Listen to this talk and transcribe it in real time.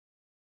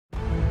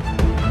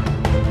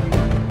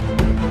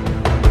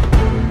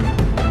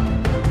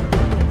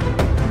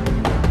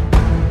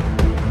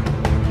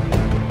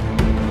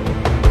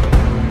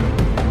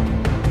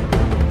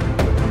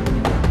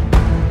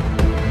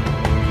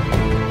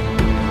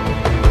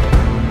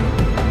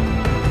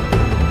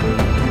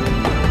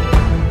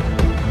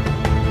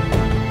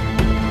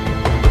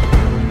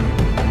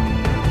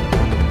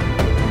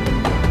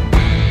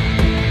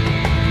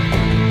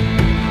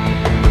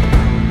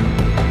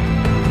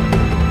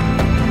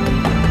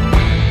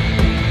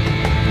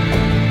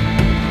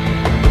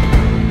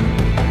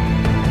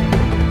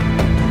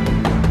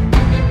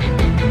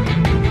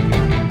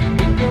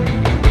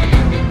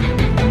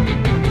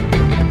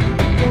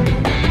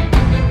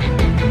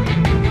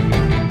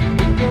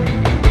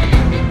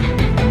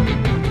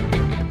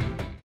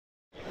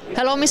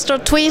Hello,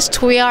 Mr.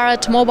 Twist. We are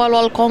at Mobile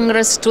World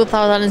Congress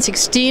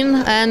 2016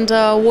 and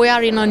we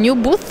are in a new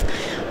booth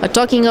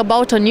talking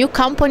about a new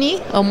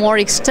company, a more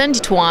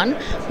extended one.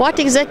 What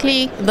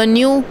exactly the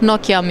new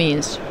Nokia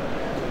means?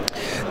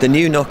 The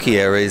new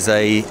Nokia is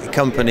a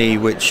company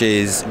which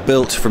is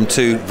built from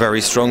two very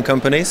strong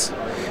companies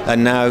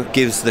and now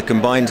gives the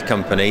combined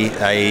company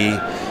a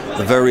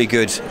very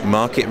good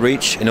market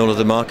reach in all of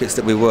the markets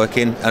that we work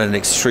in and an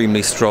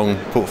extremely strong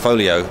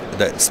portfolio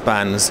that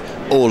spans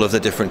all of the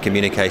different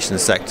communication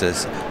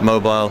sectors: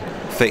 mobile,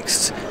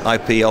 fixed,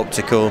 IP,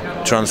 optical,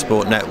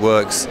 transport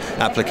networks,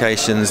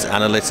 applications,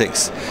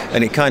 analytics,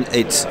 and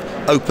it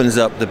opens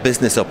up the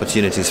business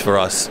opportunities for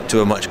us to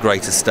a much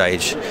greater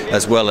stage,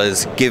 as well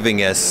as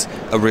giving us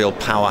a real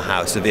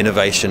powerhouse of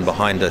innovation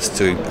behind us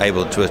to be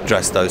able to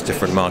address those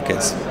different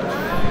markets.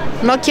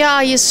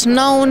 Nokia is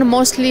known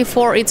mostly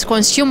for its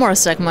consumer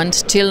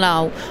segment till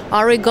now.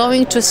 Are we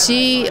going to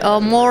see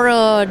a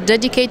more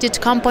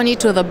dedicated company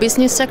to the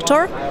business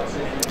sector?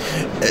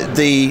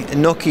 The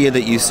Nokia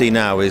that you see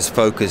now is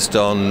focused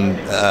on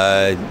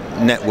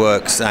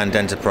networks and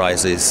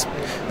enterprises.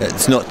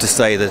 It's not to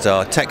say that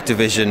our tech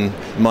division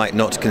might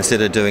not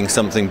consider doing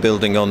something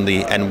building on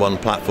the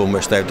N1 platform,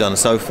 which they've done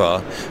so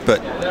far,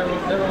 but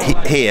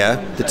here,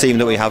 the team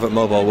that we have at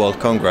Mobile World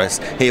Congress,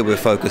 here we're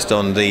focused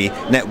on the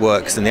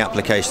networks and the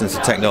applications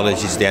and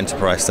technologies of the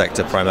enterprise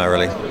sector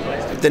primarily.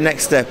 The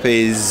next step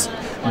is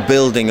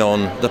building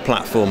on the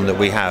platform that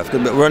we have.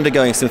 But we're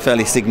undergoing some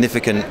fairly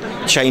significant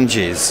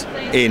changes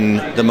in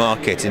the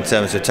market in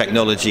terms of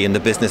technology and the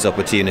business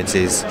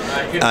opportunities,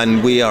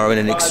 and we are in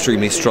an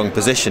extremely strong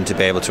position to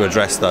be able to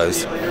address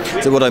those.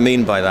 So what I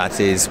mean by that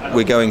is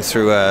we're going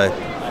through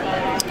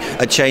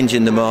a change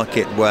in the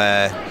market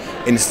where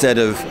instead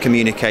of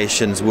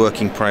communications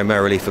working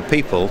primarily for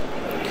people,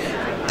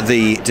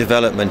 the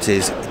development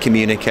is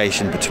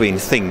communication between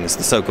things,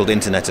 the so-called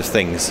Internet of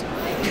Things.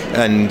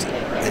 And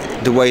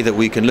the way that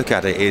we can look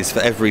at it is for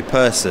every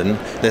person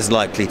there's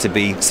likely to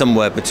be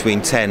somewhere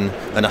between 10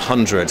 and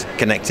 100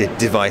 connected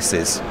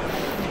devices,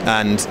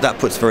 and that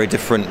puts very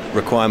different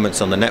requirements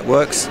on the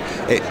networks.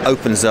 It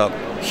opens up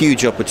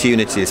huge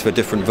opportunities for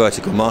different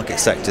vertical market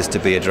sectors to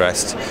be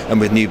addressed, and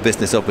with new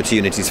business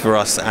opportunities for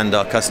us and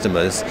our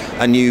customers,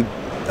 and new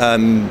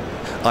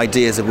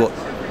ideas of what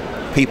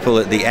people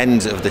at the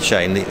end of the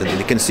chain,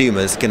 the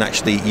consumers, can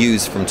actually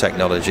use from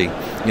technology.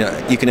 You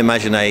know, you can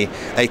imagine a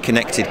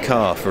connected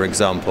car, for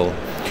example,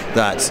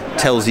 that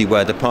tells you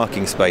where the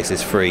parking space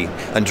is free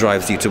and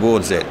drives you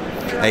towards it.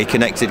 A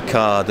connected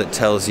car that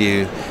tells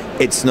you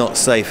it's not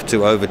safe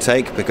to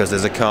overtake because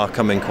there's a car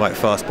coming quite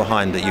fast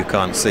behind that you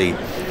can't see.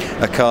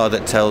 A car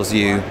that tells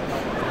you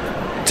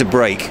to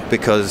brake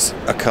because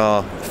a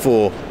car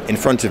in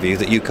front of you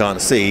that you can't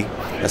see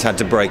has had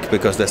to brake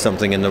because there's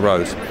something in the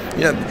road.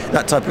 You know,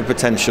 that type of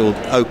potential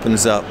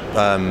opens up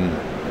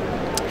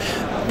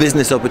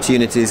business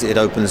opportunities. It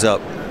opens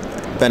up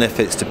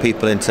benefits to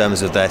people in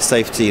terms of their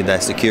safety, their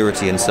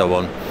security, and so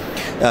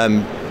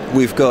on.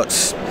 We've got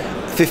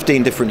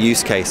 15 different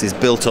use cases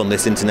built on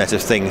this Internet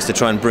of Things to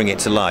try and bring it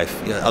to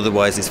life. You know,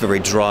 otherwise it's very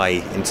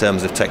dry in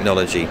terms of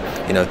technology.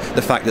 You know,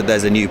 the fact that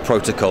there's a new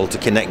protocol to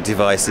connect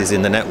devices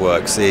in the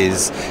networks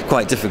is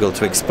quite difficult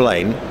to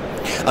explain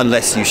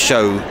unless you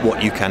show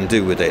what you can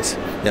do with it.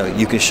 You know,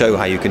 you can show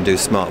how you can do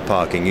smart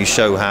parking. You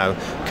show how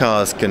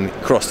cars can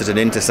cross at an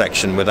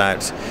intersection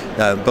without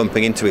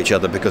bumping into each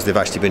other because they've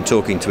actually been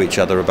talking to each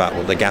other about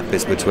what the gap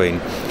is between.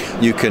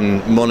 You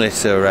can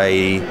monitor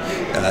a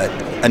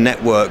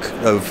network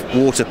of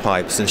water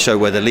pipes and show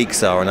where the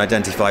leaks are and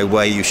identify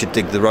where you should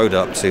dig the road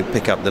up to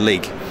pick up the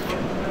leak.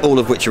 All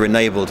of which are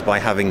enabled by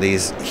having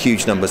these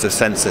huge numbers of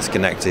sensors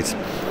connected.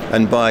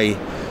 And by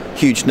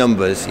huge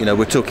numbers, you know,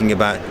 we're talking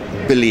about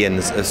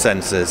billions of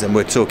sensors, and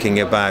we're talking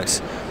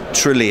about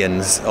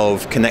trillions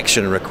of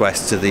connection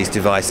requests to these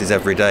devices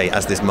every day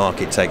as this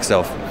market takes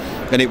off.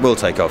 And it will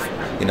take off.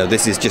 You know,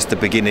 this is just the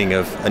beginning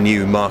of a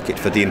new market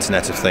for the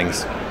Internet of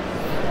Things.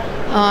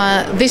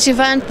 This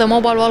event, the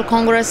Mobile World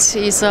Congress,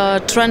 is a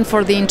trend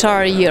for the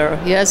entire year.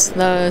 Yes,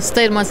 the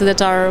statements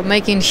that are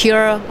making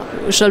here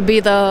shall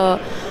be the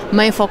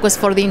main focus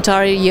for the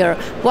entire year.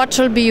 What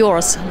shall be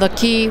yours, the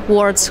key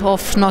words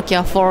of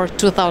Nokia for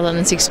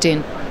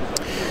 2016?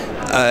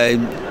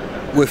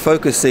 We're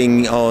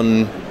focusing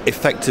on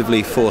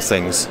effectively four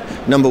things.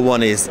 Number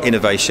one is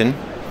innovation,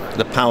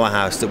 the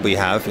powerhouse that we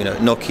have. You know,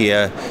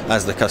 Nokia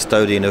as the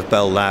custodian of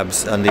Bell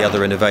Labs and the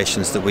other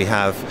innovations that we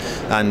have,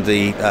 and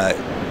the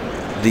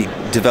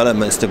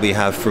developments that we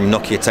have from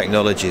Nokia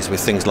Technologies with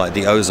things like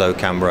the OZO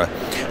camera.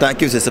 That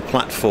gives us a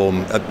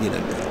platform, you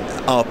know,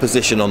 our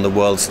position on the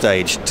world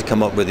stage to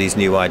come up with these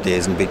new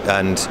ideas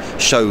and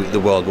show the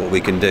world what we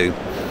can do.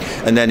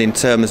 And then in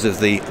terms of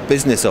the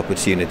business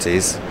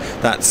opportunities,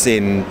 that's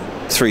in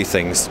three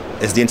things.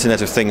 It's the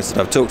Internet of Things that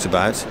I've talked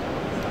about.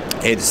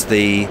 It's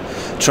the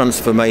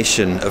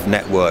transformation of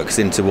networks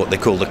into what they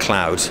call the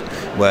cloud,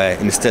 where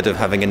instead of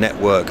having a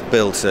network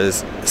built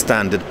as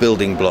standard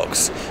building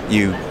blocks,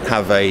 you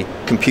have a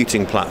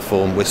computing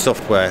platform with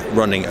software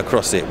running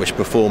across it which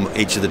perform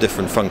each of the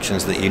different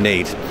functions that you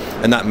need.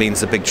 And that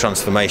means a big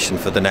transformation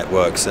for the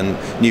networks and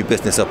new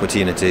business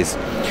opportunities.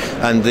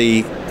 And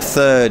the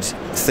third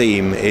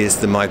theme is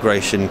the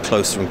migration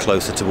closer and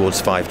closer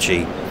towards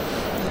 5G.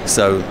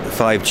 So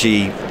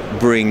 5G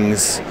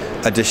brings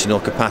additional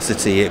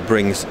capacity, it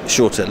brings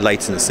shorter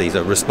latency,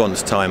 the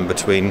response time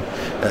between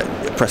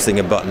pressing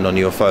a button on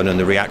your phone and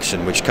the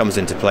reaction, which comes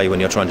into play when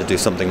you're trying to do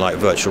something like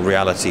virtual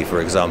reality,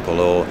 for example,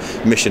 or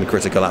mission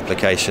critical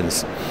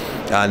applications.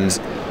 And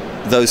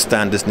those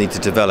standards need to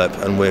develop,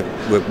 and we're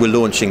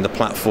launching the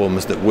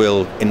platforms that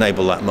will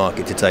enable that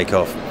market to take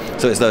off.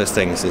 So it's those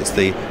things. It's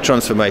the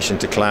transformation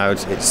to cloud,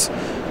 it's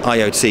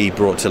IoT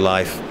brought to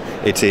life,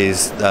 it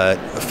is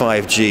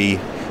 5G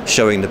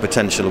showing the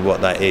potential of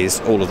what that is,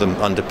 all of them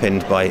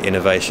underpinned by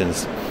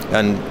innovations.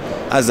 And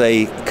as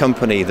a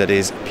company that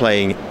is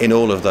playing in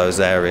all of those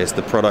areas,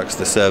 the products,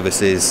 the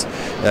services,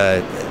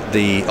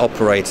 the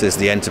operators,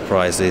 the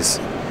enterprises,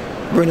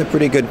 we're in a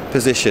pretty good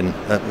position,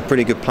 a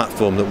pretty good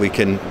platform that we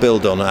can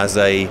build on as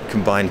a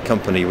combined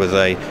company with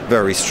a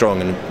very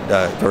strong and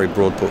very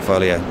broad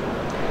portfolio.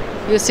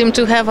 You seem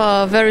to have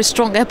a very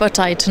strong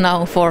appetite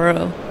now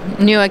for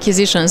new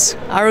acquisitions.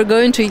 Are you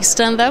going to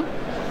extend them?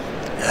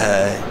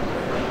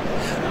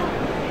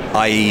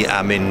 I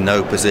am in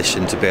no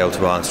position to be able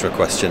to answer a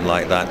question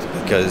like that,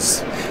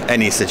 because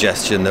any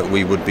suggestion that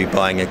we would be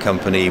buying a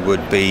company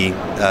would be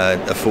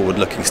a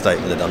forward-looking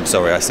statement that I'm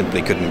sorry, I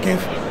simply couldn't give.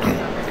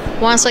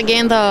 Once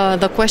again,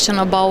 the question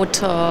about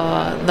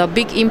the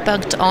big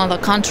impact on the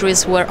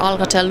countries where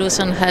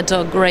Alcatel-Lucent had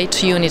a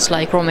great unit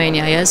like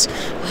Romania, yes?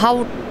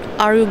 How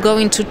are you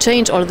going to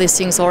change all these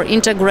things or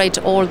integrate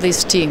all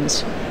these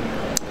teams?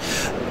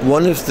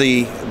 One of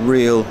the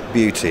real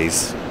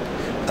beauties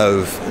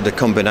of the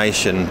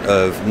combination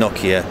of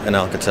Nokia and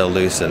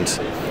Alcatel-Lucent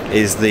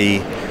is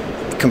the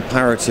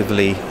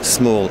comparatively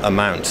small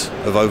amount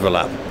of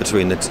overlap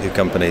between the two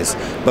companies,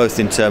 both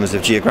in terms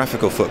of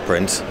geographical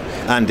footprint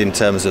and in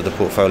terms of the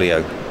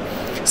portfolio.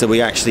 So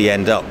we actually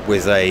end up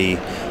with a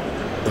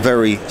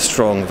very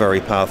strong,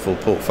 very powerful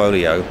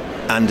portfolio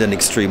and an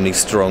extremely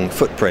strong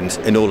footprint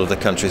in all of the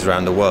countries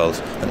around the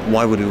world. And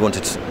why would we want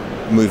to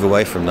move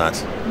away from that?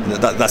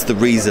 That's the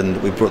reason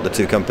that we brought the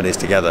two companies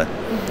together.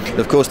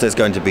 Of course there's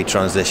going to be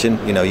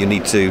transition. You know, you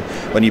need to,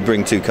 when you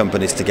bring two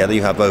companies together,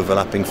 you have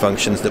overlapping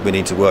functions that we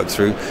need to work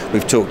through.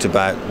 We've talked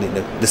about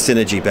the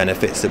synergy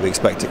benefits that we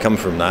expect to come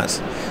from that,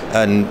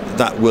 and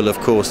that will of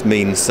course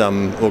mean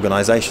some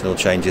organisational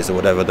changes or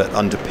whatever that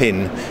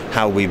underpin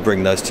how we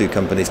bring those two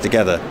companies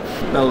together.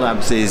 Bell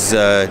Labs is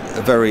a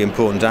very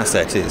important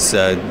asset. It's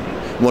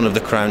one of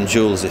the crown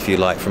jewels, if you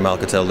like, from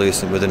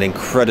Alcatel-Lucent, with an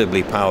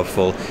incredibly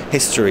powerful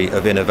history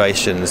of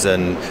innovations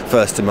and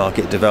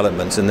first-to-market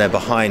developments, and they're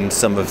behind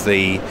some of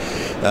the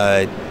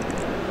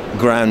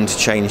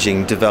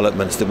ground-changing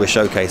developments that we're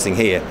showcasing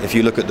here. If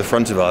you look at the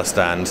front of our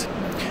stand,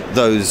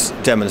 those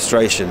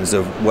demonstrations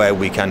of where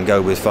we can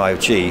go with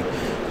 5G,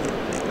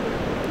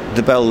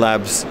 the Bell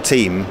Labs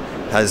team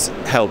has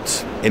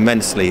helped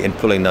immensely in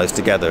pulling those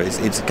together.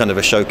 It's kind of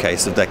a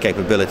showcase of their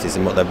capabilities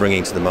and what they're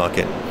bringing to the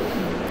market.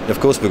 Of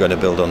course we're going to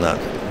build on that.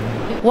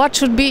 What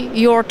should be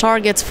your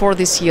targets for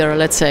this year,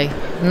 let's say,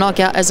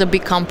 Nokia as a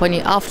big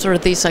company after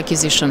this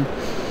acquisition?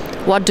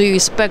 What do you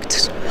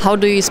expect? How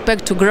do you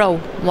expect to grow?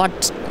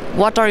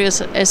 What are your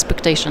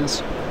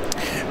expectations?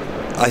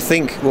 I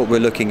think what we're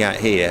looking at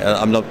here,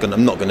 I'm not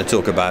going to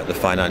talk about the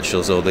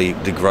financials or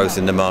the growth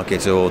in the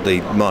market or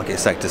the market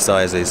sector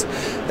sizes.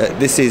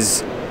 This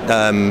is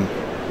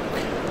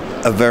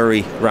a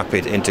very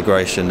rapid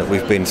integration that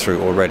we've been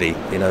through already.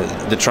 You know,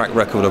 the track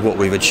record of what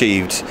we've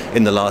achieved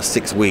in the last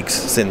 6 weeks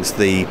since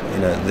the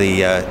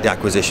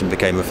acquisition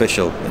became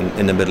official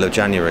in the middle of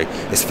January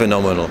is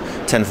phenomenal.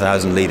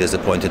 10,000 leaders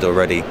appointed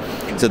already.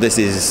 So this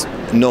is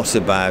not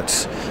about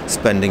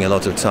spending a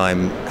lot of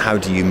time, how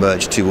do you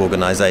merge two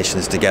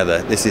organizations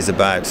together? This is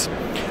about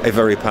a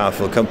very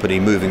powerful company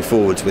moving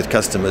forwards with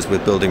customers,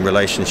 with building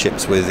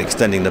relationships, with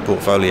extending the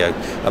portfolio.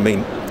 I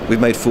mean,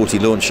 we've made 40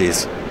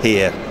 launches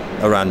here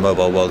around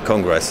Mobile World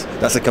Congress.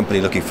 That's a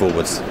company looking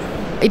forwards.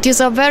 It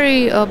is a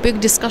very big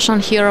discussion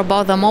here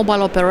about the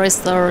mobile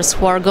operators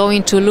who are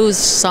going to lose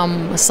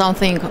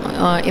something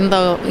in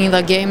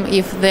the game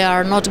if they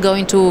are not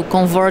going to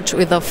converge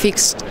with the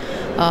fixed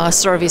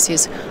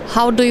services.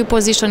 How do you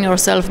position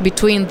yourself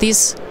between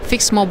this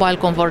fixed mobile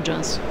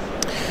convergence?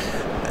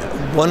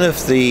 One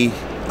of the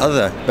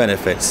other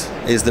benefits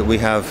is that we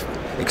have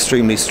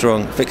extremely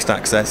strong fixed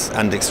access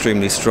and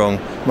extremely strong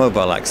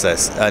mobile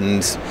access,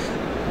 and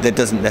there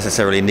doesn't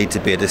necessarily need to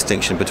be a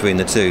distinction between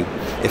the two.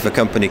 If a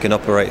company can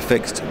operate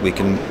fixed, we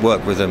can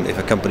work with them. If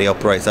a company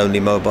operates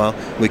only mobile,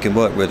 we can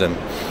work with them.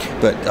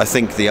 But I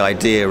think the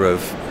idea of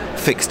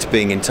fixed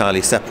being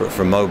entirely separate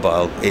from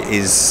mobile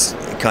is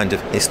kind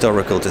of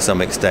historical to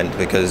some extent,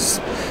 because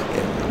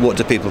what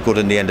do people put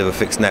in the end of a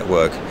fixed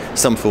network?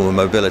 Some form of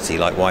mobility,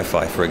 like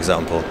Wi-Fi, for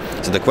example.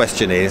 So the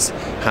question is,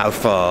 how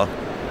far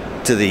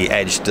to the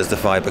edge does the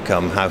fibre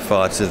come? How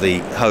far to the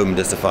home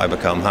does the fibre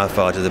come? How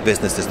far to the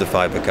business does the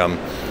fibre come?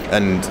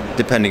 And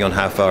depending on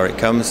how far it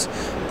comes,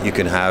 you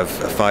can have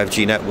a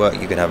 5G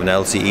network, you can have an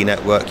LTE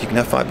network, you can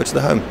have fibre to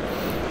the home.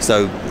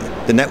 So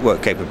the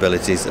network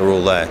capabilities are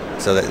all there.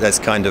 So there's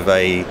kind of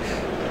a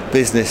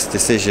business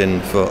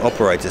decision for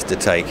operators to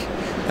take,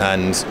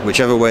 and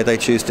whichever way they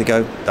choose to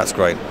go, that's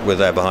great. We're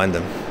there behind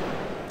them.